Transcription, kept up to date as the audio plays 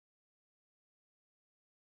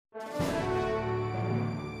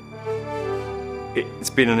It's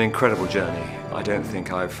been an incredible journey. I don't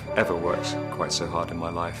think I've ever worked quite so hard in my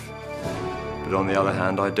life. But on the other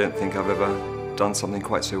hand, I don't think I've ever done something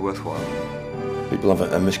quite so worthwhile. People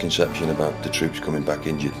have a misconception about the troops coming back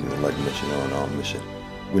injured, a leg missing or an arm missing.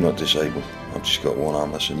 We're not disabled. I've just got one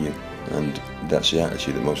arm less than you. And that's the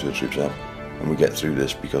attitude that most of the troops have. And we get through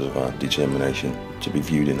this because of our determination to be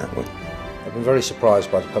viewed in that way. I've been very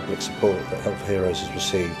surprised by the public support that Help for Heroes has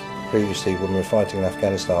received. Previously, when we were fighting in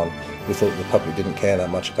Afghanistan, we thought the public didn't care that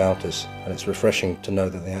much about us, and it's refreshing to know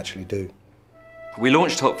that they actually do. We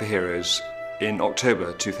launched Help for Heroes in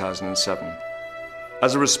October 2007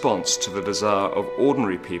 as a response to the desire of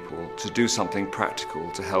ordinary people to do something practical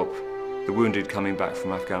to help the wounded coming back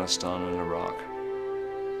from Afghanistan and Iraq.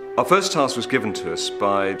 Our first task was given to us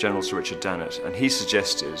by General Sir Richard Dannett, and he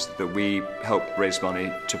suggested that we help raise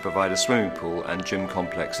money to provide a swimming pool and gym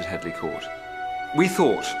complex at Headley Court. We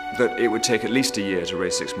thought that it would take at least a year to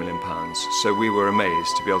raise £6 million, so we were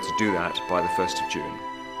amazed to be able to do that by the 1st of June.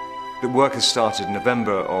 The work has started in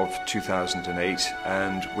November of 2008,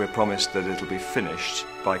 and we're promised that it'll be finished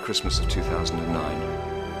by Christmas of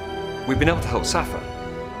 2009. We've been able to help SAFA.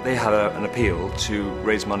 They had an appeal to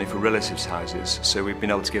raise money for relatives' houses, so we've been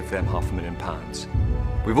able to give them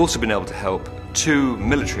 £500,000. We've also been able to help 2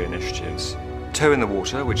 military initiatives: Toe in the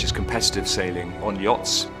Water, which is competitive sailing on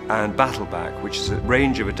yachts, and Battleback, which is a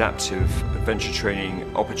range of adaptive adventure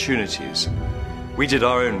training opportunities. We did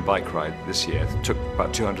our own bike ride this year. It took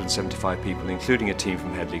about 275 people, including a team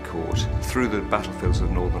from Headley Court, through the battlefields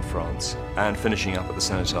of northern France and finishing up at the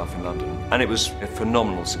Cenotaph in London. And it was a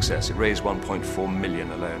phenomenal success. It raised 1.4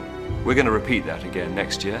 million alone. We're going to repeat that again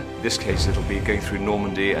next year. In this case, it'll be going through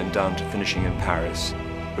Normandy and down to finishing in Paris.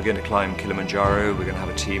 We're going to climb Kilimanjaro. We're going to have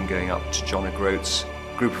a team going up to John O'Groats.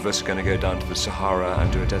 A group of us are going to go down to the Sahara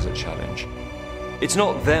and do a desert challenge. It's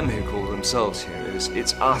not them who call themselves heroes,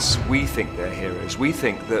 it's us. We think they're heroes. We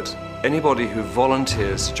think that anybody who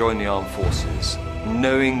volunteers to join the armed forces,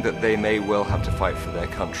 knowing that they may well have to fight for their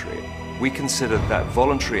country, we consider that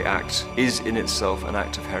voluntary act is in itself an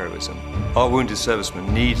act of heroism. Our wounded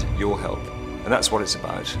servicemen need your help, and that's what it's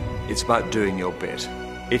about. It's about doing your bit.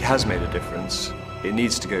 It has made a difference. It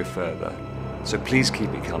needs to go further. So please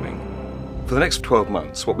keep it coming. For the next 12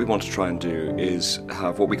 months, what we want to try and do is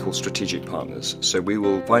have what we call strategic partners. So we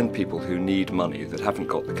will find people who need money that haven't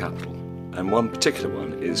got the capital. And one particular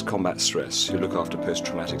one is Combat Stress, who look after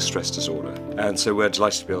post-traumatic stress disorder. And so we're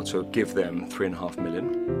delighted to be able to give them £3.5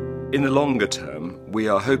 million. In the longer term, we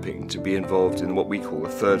are hoping to be involved in what we call the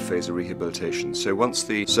third phase of rehabilitation. So once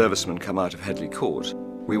the servicemen come out of Headley Court,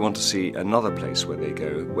 we want to see another place where they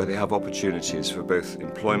go, where they have opportunities for both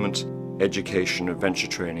employment, education, adventure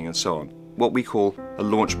training and so on. What we call a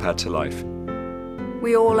launchpad to life.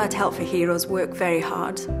 We all at Help for Heroes work very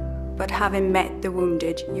hard, but having met the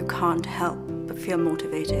wounded, you can't help but feel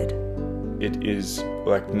motivated. It is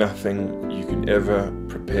like nothing you can ever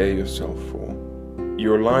prepare yourself for.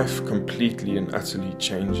 Your life completely and utterly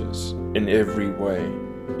changes in every way.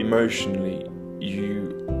 Emotionally,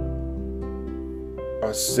 you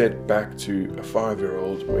are set back to a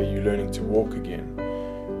 5-year-old where you're learning to walk again.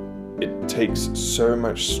 It takes so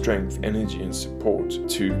much strength, energy and support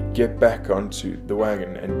to get back onto the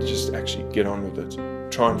wagon and just actually get on with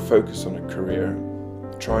it. Try and focus on a career,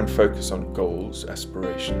 try and focus on goals,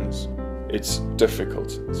 aspirations. It's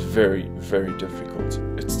difficult, it's very, very difficult.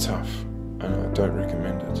 It's tough and I don't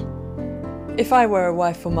recommend it. If I were a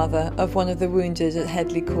wife or mother of one of the wounded at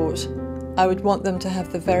Headley Court, I would want them to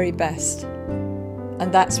have the very best.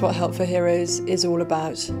 And that's what Help for Heroes is all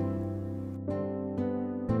about.